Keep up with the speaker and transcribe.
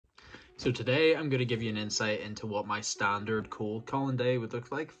So today I'm going to give you an insight into what my standard cold calling day would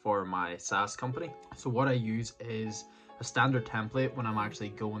look like for my SaaS company. So what I use is a standard template when I'm actually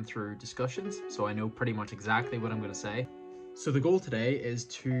going through discussions, so I know pretty much exactly what I'm going to say. So the goal today is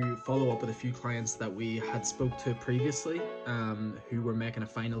to follow up with a few clients that we had spoke to previously who were making a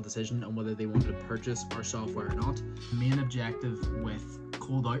final decision on whether they wanted to purchase our software or not. The main objective with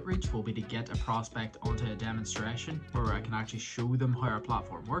cold outreach will be to get a prospect onto a demonstration where I can actually show them how our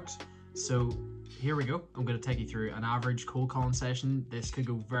platform works. So here we go. I'm going to take you through an average cold calling session. This could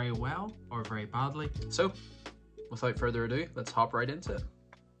go very well or very badly. So without further ado, let's hop right into it.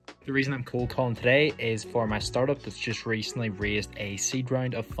 The reason I'm cold calling today is for my startup that's just recently raised a seed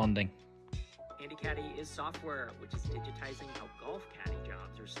round of funding. HandyCaddy is software which is digitizing how golf caddy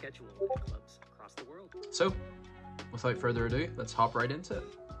jobs are scheduled at clubs across the world. So without further ado, let's hop right into it.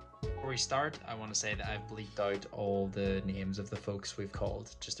 Before we start, I want to say that I've bleeped out all the names of the folks we've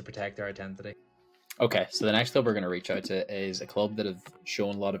called just to protect their identity. Okay, so the next club we're going to reach out to is a club that have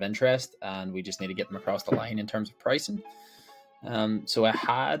shown a lot of interest and we just need to get them across the line in terms of pricing. So I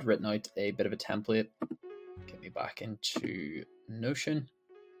had written out a bit of a template. Get me back into Notion.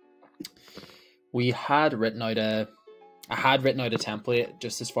 I had written out a template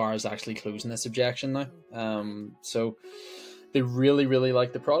just as far as actually closing this objection now. So they really, really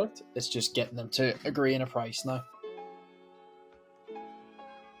like the product. It's just getting them to agree on a price now.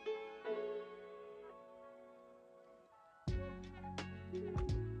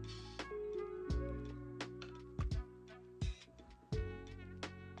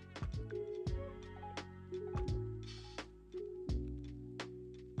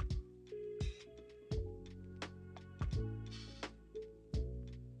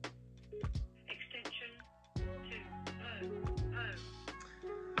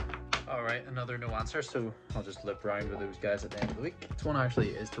 Alright, another no answer, so I'll just loop around with those guys at the end of the week. This one actually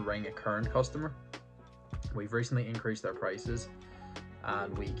is to ring a current customer. We've recently increased our prices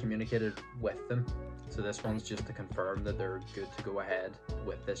and we communicated with them. So this one's just to confirm that they're good to go ahead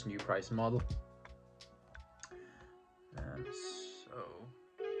with this new pricing model.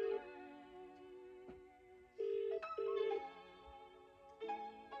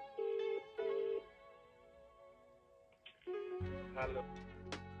 Hello.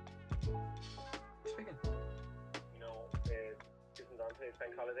 Speaking. No, isn't on today's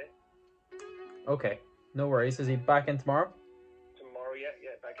bank holiday. Okay, no worries. Is he back in tomorrow? Tomorrow, yeah,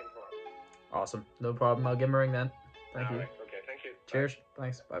 back in tomorrow. Awesome, no problem. I'll give him a ring then. Thank you. Right, okay, thank you. Cheers. Bye.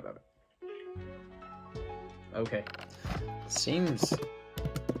 Thanks. Bye. Okay. Seems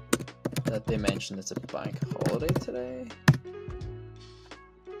that they mentioned it's a bank holiday today.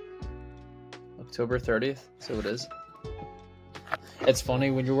 October 30th, so it is. It's funny,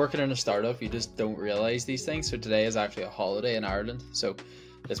 when you're working in a startup, you just don't realize these things. So today is actually a holiday in Ireland. So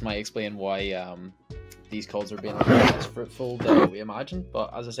this might explain why these calls are being as fruitful than we imagined.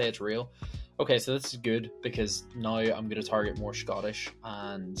 But as I say, it's real. Okay, so this is good because now I'm going to target more Scottish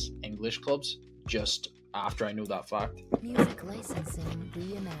and English clubs just after I know that fact. Music licensing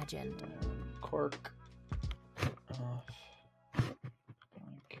reimagined. Cork. Bank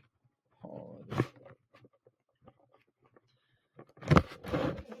holiday.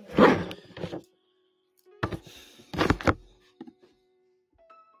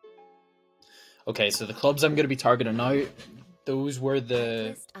 Okay, so the clubs I'm going to be targeting now, those were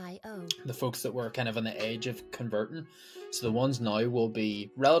the folks that were kind of on the edge of converting. So the ones now will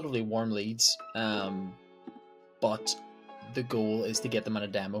be relatively warm leads, but the goal is to get them on a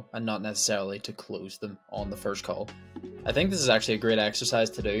demo and not necessarily to close them on the first call. I think this is actually a great exercise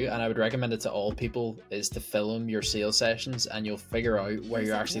to do, and I would recommend it to all people, is to film your sales sessions and you'll figure out where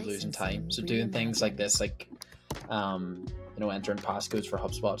you're actually losing time. So doing things like this, like entering passcodes for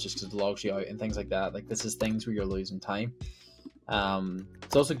HubSpot just because it logs you out and things like that. Like, this is things where you're losing time.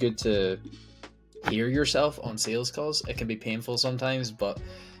 It's also good to hear yourself on sales calls. It can be painful sometimes, but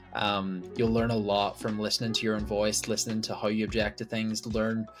you'll learn a lot from listening to your own voice, listening to how you object to things,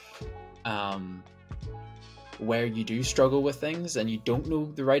 learn where you do struggle with things and you don't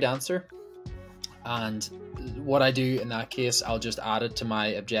know the right answer. And what I do in that case, I'll just add it to my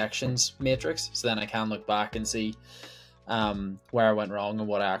objections matrix, so then I can look back and see where I went wrong and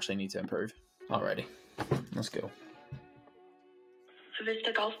what I actually need to improve. Alrighty, let's go. For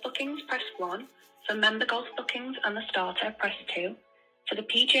visitor golf bookings, press 1. For member golf bookings and the starter, press 2. For the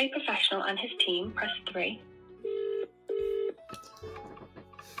PGA professional and his team, press 3.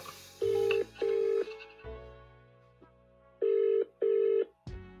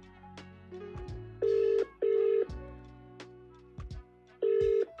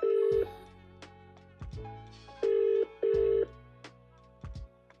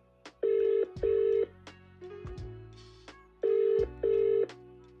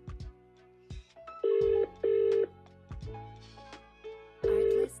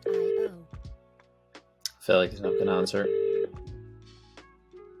 feel like he's not going to answer.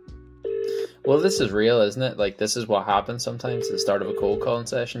 Well, this is real, isn't it? Like, this is what happens sometimes at the start of a cold calling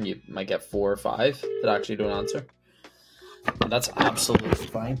session. You might get 4 or 5 that actually don't answer. And that's absolutely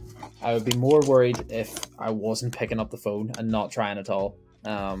fine. I would be more worried if I wasn't picking up the phone and not trying at all,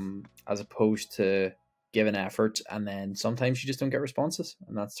 as opposed to giving effort and then sometimes you just don't get responses,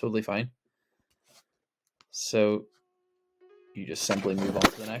 and that's totally fine. So you just simply move on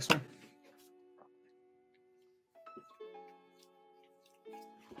to the next one.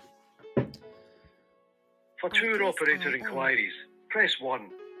 For tour operator inquiries, press 1.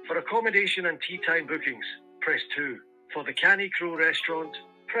 For accommodation and tea time bookings, press 2. For the Canny Crow restaurant,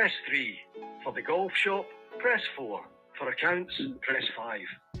 press 3. For the golf shop, press 4. For accounts, press 5.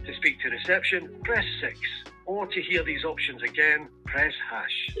 To speak to reception, press 6. Or to hear these options again, press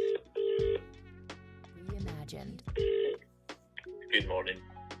hash. Reimagined. Good morning.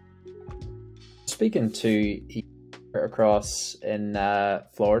 Speaking to across in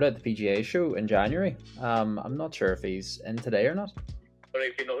Florida at the PGA show in January. I'm not sure if he's in today or not. Sorry,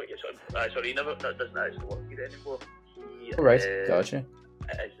 if you know, sorry, he never, that doesn't actually work here anymore. Right, gotcha.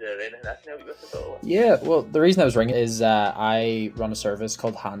 Is there anything I can help you with at all? Yeah, well, the reason I was ringing is I run a service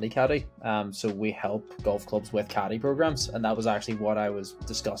called Handy Caddy. So we help golf clubs with caddy programs, and that was actually what I was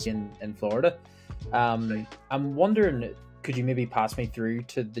discussing in Florida. I'm wondering, could you maybe pass me through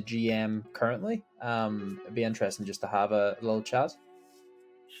to the GM currently? It'd be interesting just to have a little chat.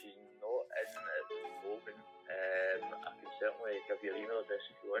 She's not in at the moment. I can certainly give you your email address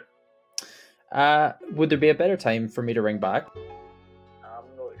if you want. Would there be a better time for me to ring back? I'm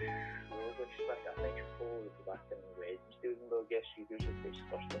not sure when she's back. I think she'll probably be back on Wednesday, but I guess she usually takes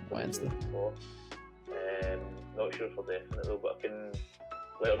first on Wednesday. Not sure for definite though, but I can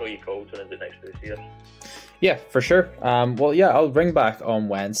let her know you called and the next day here. Yeah, for sure. Well, yeah, I'll ring back on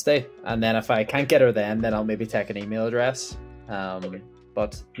Wednesday, and then if I can't get her then I'll maybe take an email address. Okay.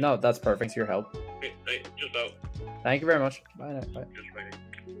 But no, that's perfect. Thanks for your help. Right, just out. Thank you very much. Bye now. Bye. Just right.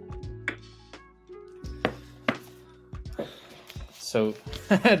 So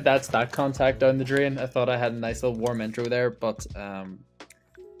that's that contact down the drain. I thought I had a nice little warm intro there, but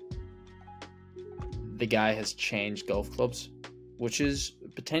the guy has changed golf clubs, which is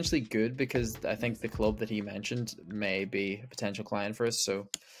potentially good because I think the club that he mentioned may be a potential client for us. So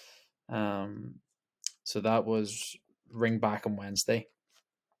so that was ring back on Wednesday.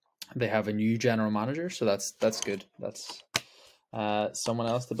 They have a new general manager, so that's good. That's someone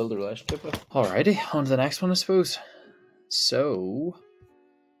else to build a relationship with. Alrighty, on to the next one, I suppose. So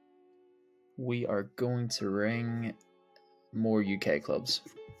we are going to ring more UK clubs.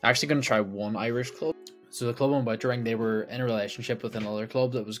 Actually going to try one Irish club. So the club I'm about to ring, they were in a relationship with another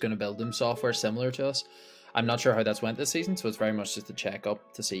club that was going to build them software similar to us. I'm not sure how that's went this season, so it's very much just a check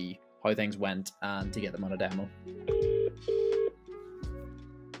up to see how things went and to get them on a demo.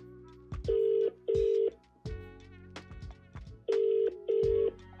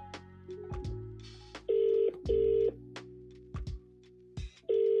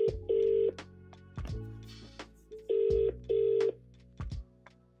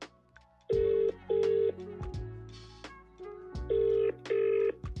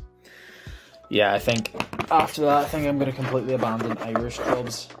 Yeah, I think after that, I'm going to completely abandon Irish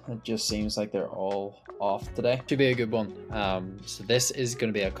clubs. It just seems like they're all off today. Should be a good one. So this is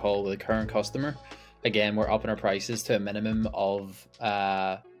going to be a call with a current customer. Again, we're upping our prices to a minimum of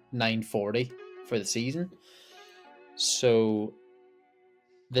 $940 for the season. So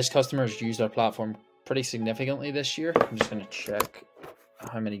this customer has used our platform pretty significantly this year. I'm just going to check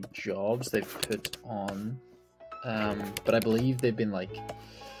how many jobs they've put on. But I believe they've been like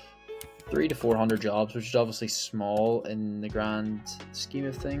 300 to 400 jobs, which is obviously small in the grand scheme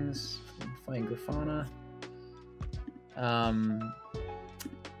of things. Find Grafana.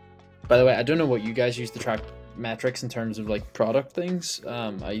 By the way, I don't know what you guys use to track metrics in terms of like product things.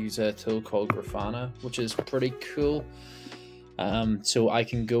 I use a tool called Grafana, which is pretty cool. So I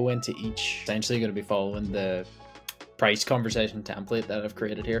can go into each. Essentially, going to be following the price conversation template that I've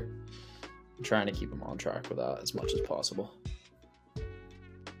created here. I'm trying to keep them on track with that as much as possible.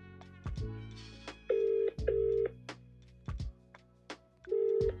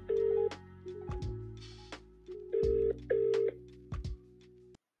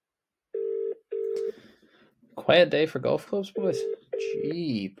 Quiet day for golf clubs, boys.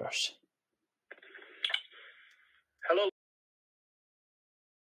 Jeepers. Hello.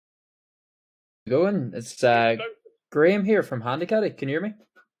 Going? It's Graham here from Handy Caddy. Can you hear me?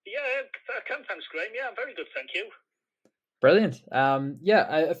 Yeah, I can, thanks, Graham. Yeah, I'm very good, thank you. Brilliant. Yeah,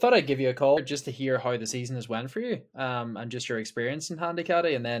 I thought I'd give you a call just to hear how the season has went for you, and just your experience in Handy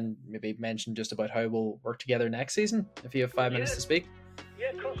Caddy, and then maybe mention just about how we'll work together next season. If you have 5 minutes to speak. Yeah,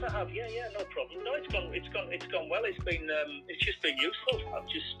 of course I have. Yeah, no problem. No, it's gone well. It's been, it's just been useful. I've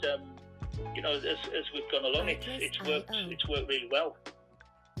just, you know, as we've gone along, it's worked really well.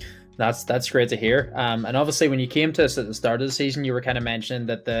 That's great to hear. And obviously, when you came to us at the start of the season, you were kind of mentioning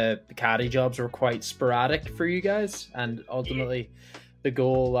that the caddy jobs were quite sporadic for you guys, and ultimately, the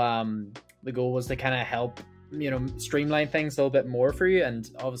goal was to kind of help, you know, streamline things a little bit more for you,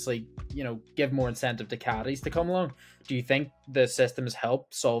 and obviously, you know, give more incentive to caddies to come along. Do you think the system has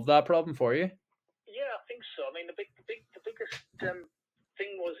helped solve that problem for you? Yeah, I think so. I mean, the biggest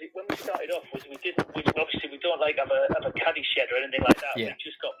thing was when we started off was we don't like have a caddy shed or anything like that. Yeah. We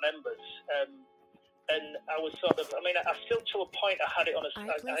just got members, and I was sort of, I mean, I still to a point I had it on I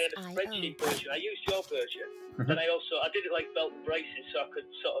had a spreadsheet version. I used your version, and I did it like belt and braces, so I could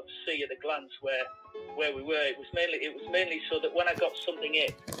sort of see at a glance where we were. It was mainly so that when I got something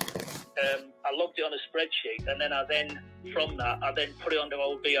in, I logged it on a spreadsheet, and then I put it onto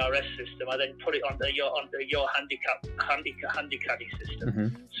our BRS system. I then put it onto your handy caddy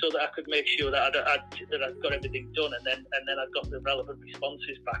system, so that I could make sure that I'd got everything done, and then I got the relevant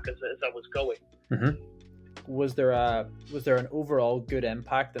responses back as I was going. Was there an overall good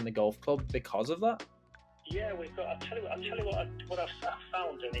impact in the golf club because of that? Yeah, we've got. I'll tell you what I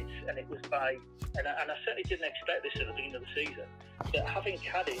found, and it was by, and I certainly didn't expect this at the beginning of the season. That having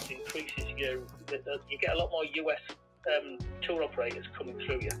caddies increases you get a lot more US tour operators coming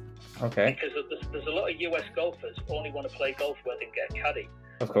through you. Okay. Because there's a lot of US golfers who only want to play golf where they can get a caddy.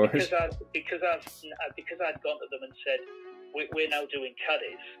 Of course. Because I'd gone to them and said, we're now doing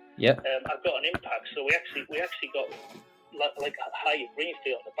caddies. Yeah. I've got an impact, so we actually got like a higher green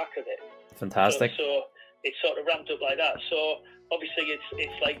fee on the back of it. Fantastic. So it sort of ramped up like that. So obviously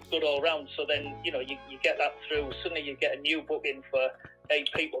it's like good all round. So then, you know, you get that through. Suddenly you get a new booking for 8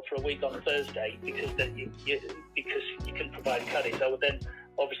 people for a week on Thursday because then because you can provide caddies. I would then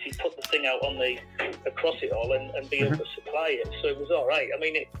obviously put the thing out on across it all and be able to supply it. So it was all right. I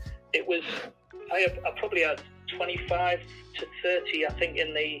mean, it was. I probably had 25 to 30, I think,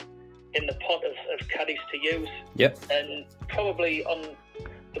 in the pot of caddies to use. Yep. And probably on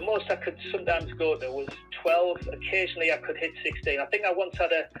the most I could sometimes go to was 12. Occasionally I could hit 16. I think I once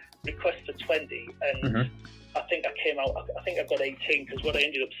had a request for 20, and I think I came out. I think I got 18 because what I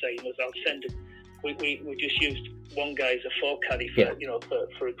ended up saying was I'll send it. We just used one guy as a 4 caddy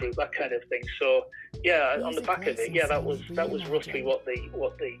for a group, that kind of thing. So yeah, on the back of it, yeah, that was roughly what the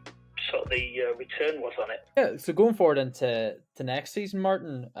sort of the return was on it. Yeah, so going forward into next season,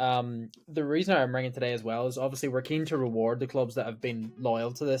 Martin, the reason I'm ringing today as well is obviously we're keen to reward the clubs that have been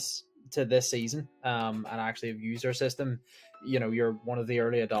loyal to this season, and actually have used our system. You know, you're one of the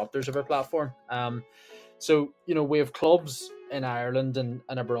early adopters of our platform. So, you know, we have clubs in Ireland and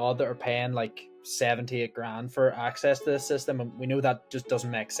abroad that are paying like 78 grand for access to this system, and we know that just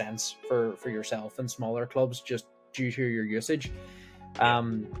doesn't make sense for yourself and smaller clubs just due to your usage.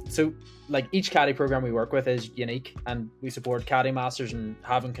 So like each caddy program we work with is unique, and we support caddy masters and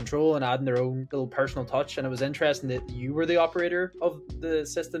having control and adding their own little personal touch. And it was interesting that you were the operator of the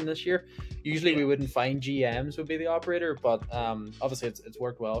system this year. Usually we wouldn't find GMs would be the operator, but obviously it's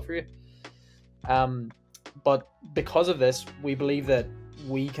worked well for you. But because of this, we believe that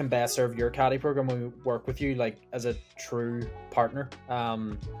we can best serve your caddy program when we work with you, like as a true partner.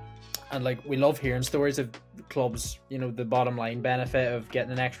 And like we love hearing stories of clubs, you know, the bottom line benefit of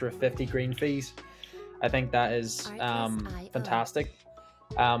getting an extra 50 green fees. I think that is fantastic.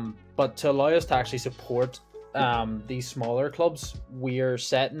 But to allow us to actually support these smaller clubs, we are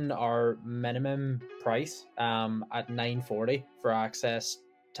setting our minimum price at $9.40 for access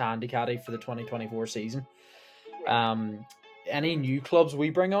to Handy Caddy for the 2024 season. Any new clubs we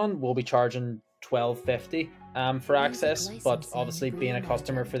bring on, we'll be charging $12.50 for access, but obviously being a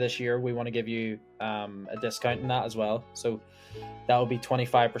customer for this year, we want to give you a discount in that as well. So that would be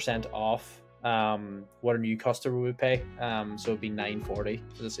 25% off what a new customer would pay. So it'd be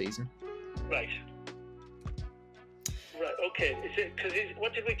 $9.40 for the season. Right. Okay. Is it because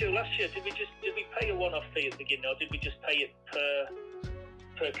what did we do last year? Did we pay a one-off fee at the beginning, or did we just pay it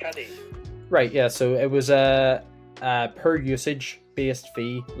per caddy? Right. Yeah. So it was a per usage based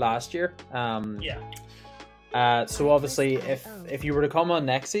fee last year. So obviously if you were to come on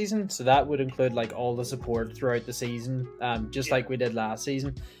next season, so that would include like all the support throughout the season, like we did last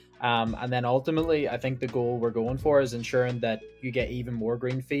season. And then ultimately I think the goal we're going for is ensuring that you get even more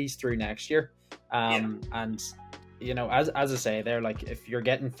green fees through next year. And you know, as I say, they're like, if you're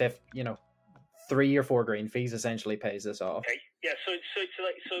getting 3 or 4 green fees essentially pays this off. Okay. Yeah. So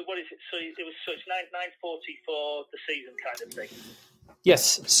what is it? So it's $9.40 for the season kind of thing.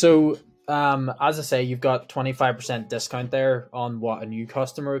 Yes. So as I say, you've got 25% discount there on what a new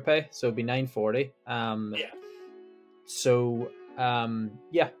customer would pay. So it'd be $9.40. Yeah. So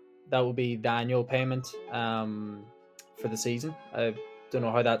yeah, that will be the annual payment for the season. I don't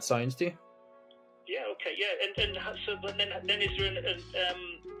know how that sounds to you. Yeah. Okay. Yeah. And so but then is there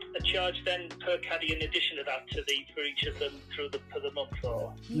a charge then per caddy in addition to that for each of them for the month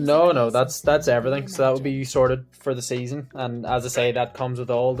or? No, that's everything. So that would be sorted for the season, and as I say, that comes with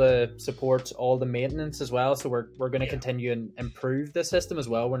all the support, all the maintenance as well. So we're going to continue and improve the system as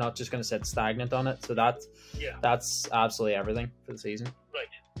well. We're not just going to sit stagnant on it. So that's absolutely everything for the season.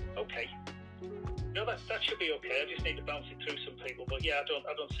 Right. Okay. No, that should be okay. I just need to bounce it through some people, but yeah, I don't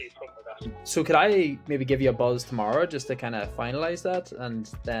see a problem with that. So could I maybe give you a buzz tomorrow just to kind of finalize that, and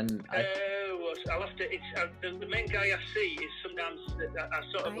then I'll have to. It's the main guy I see is sometimes I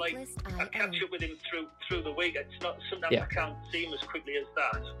sort of I catch up with him through the week. It's not sometimes I can't see him as quickly as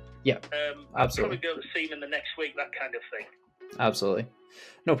that. Yeah, I'll absolutely. probably be able to see him in the next week, that kind of thing. Absolutely.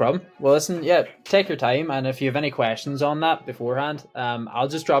 No problem. Well, listen, take your time, and if you have any questions on that beforehand, I'll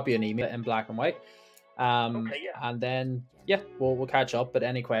just drop you an email in black and white. And then we'll catch up. But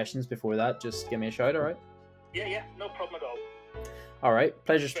any questions before that, just give me a shout. All right. Yeah, no problem at all. All right.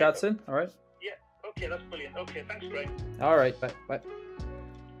 Pleasure to chat soon. All right. Yeah. Okay, that's brilliant. Okay, thanks, Greg. All right. Bye.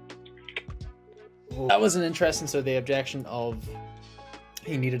 That was an interesting. So the objection of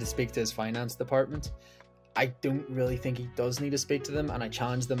he needed to speak to his finance department. I don't really think he does need to speak to them, and I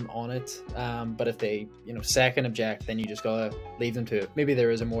challenge them on it. But if they, second object, then you just gotta leave them to it. Maybe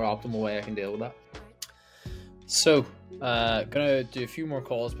there is a more optimal way I can deal with that. So, gonna do a few more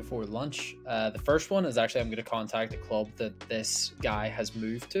calls before lunch. The first one is actually I'm gonna contact the club that this guy has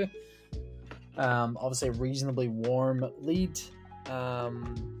moved to. Obviously a reasonably warm lead.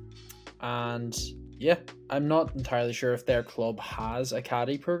 And yeah, I'm not entirely sure if their club has a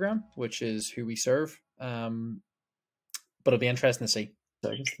caddy program, which is who we serve. But it'll be interesting to see.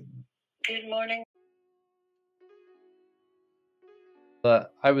 Good morning.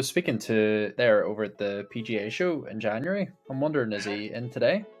 I was speaking to there over at the PGA show in January. I'm wondering, is he in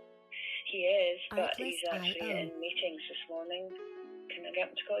today? He is, but he's actually in meetings this morning. Can I get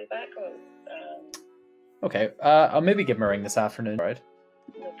him to call you back? Or, Okay, I'll maybe give him a ring this afternoon, right?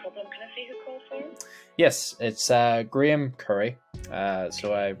 No problem. Can I see who called for him? Yes, it's Graham Curry.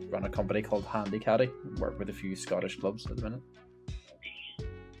 So I run a company called Handy Caddy. Work with a few Scottish clubs at the minute. Okay.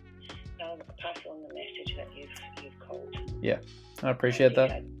 I'll pass on the message that you've called. Yeah, I appreciate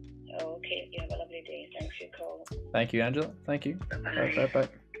that. Okay, you have a lovely day. Thanks for your call. Thank you, Angela. Thank you. Bye.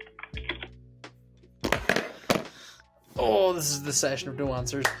 Oh, this is the session of no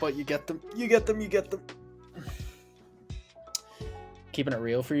answers, but you get them. Keeping it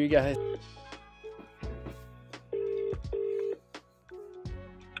real for you guys.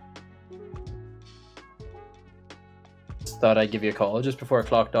 Thought I'd give you a call just before I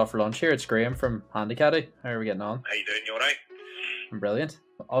clocked off for lunch here. It's Graham from Handy Caddy. How are we getting on? How you doing? You alright? I'm brilliant.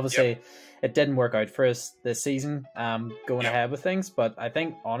 Obviously, It didn't work out for us this season, going ahead with things, but I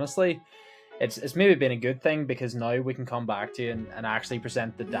think, honestly, it's maybe been a good thing because now we can come back to you and actually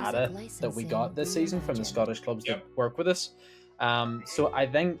present the data that we got this season from the Scottish clubs that work with us. So I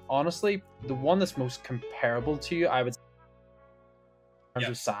think, honestly, the one that's most comparable to you, I would say, in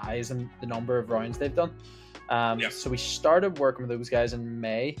terms of size and the number of rounds they've done. So we started working with those guys in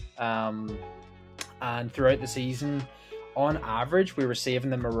May, and throughout the season, on average, we were saving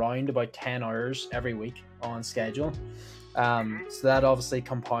them around about 10 hours every week on schedule. So that obviously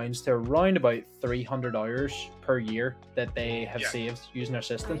compounds to around about 300 hours per year that they have saved using our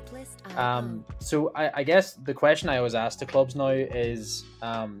system. So I guess the question I always ask to clubs now is,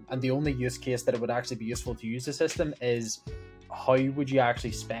 and the only use case that it would actually be useful to use the system is, how would you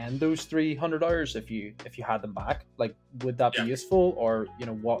actually spend those 300 hours if you had them back? Like, would that be useful, or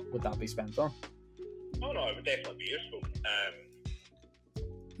what would that be spent on? Oh no, it would definitely be useful.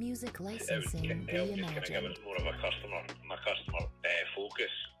 Music licensing it would just kind of give reimagined. us more of a customer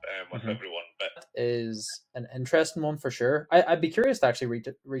focus with everyone. But Is an interesting one for sure. I'd be curious to actually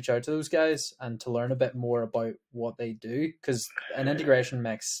reach out to those guys and to learn a bit more about what they do, because an integration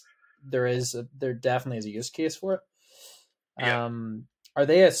mix, there definitely is a use case for it. Are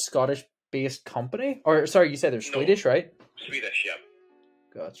they a Scottish based company, or sorry, you said they're Swedish, right? Swedish, yeah.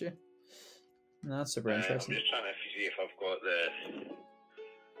 Gotcha. That's super I'm interesting. just trying to see if I've got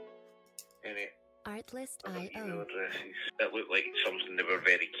any Artlist.io. Email addresses. It looked like something they were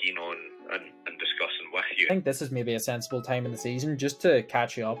very keen on and discussing with you. I think this is maybe a sensible time in the season just to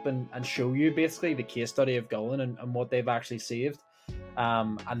catch you up and show you basically the case study of Gullin and what they've actually saved,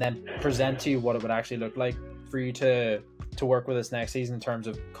 and then present to you what it would actually look like for you to work with us next season in terms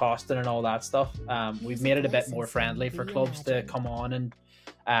of costing and all that stuff. We've made it a bit more friendly for clubs to come on and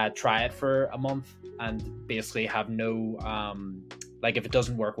try it for a month and basically have no like if it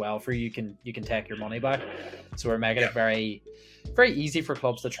doesn't work well for you, you can take your money back. So we're making it very, very easy for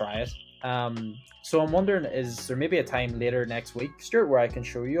clubs to try it. So I'm wondering, is there maybe a time later next week, Stuart, where I can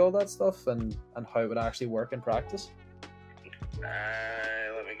show you all that stuff and how it would actually work in practice?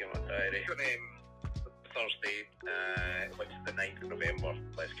 Let me get my diary. Thursday, which is the 9th of November.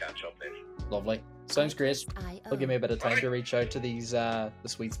 Let's catch up then. Lovely. Sounds great. It'll give me a bit of time to reach out to these the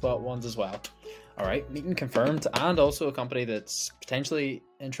sweet spot ones as well. All right, meeting confirmed, and also a company that's potentially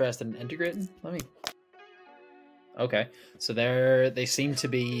interested in integrating. Okay, so they seem to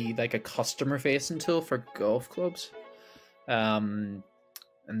be like a customer-facing tool for golf clubs, and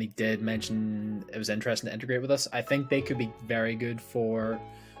they did mention it was interesting to integrate with us. I think they could be very good for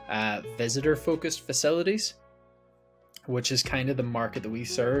visitor-focused facilities, which is kind of the market that we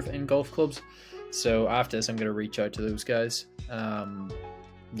serve in golf clubs. So after this, I'm going to reach out to those guys.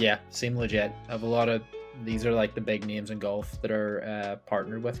 Yeah, seem legit. I have a lot of these are like the big names in golf that are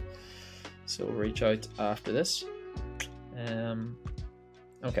partnered with. So we'll reach out after this.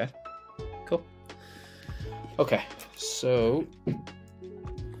 Okay, cool. Okay, so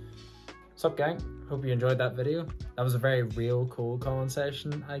what's up, gang? Hope you enjoyed that video. That was a very real cold calling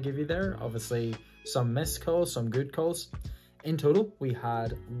session I give you there. Obviously some missed calls, some good calls. In total, we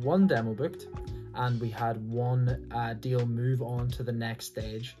had one demo booked and we had one deal move on to the next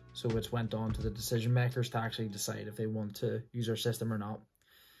stage. So it went on to the decision makers to actually decide if they want to use our system or not.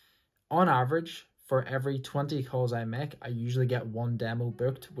 On average, for every 20 calls I make, I usually get one demo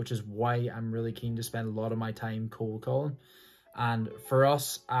booked, which is why I'm really keen to spend a lot of my time cold calling. And for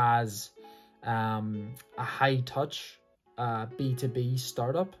us as a high touch B2B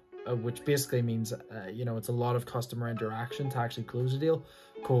startup, which basically means you know, it's a lot of customer interaction to actually close a deal,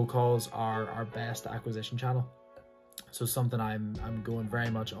 cold calls are our best acquisition channel. So something I'm going very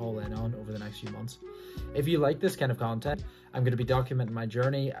much all in on over the next few months. If you like this kind of content, I'm going to be documenting my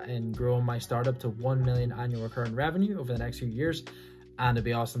journey in growing my startup to 1 million annual recurring revenue over the next few years, and it'd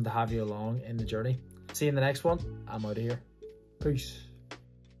be awesome to have you along in the journey. See you in the next one. I'm out of here. Peace.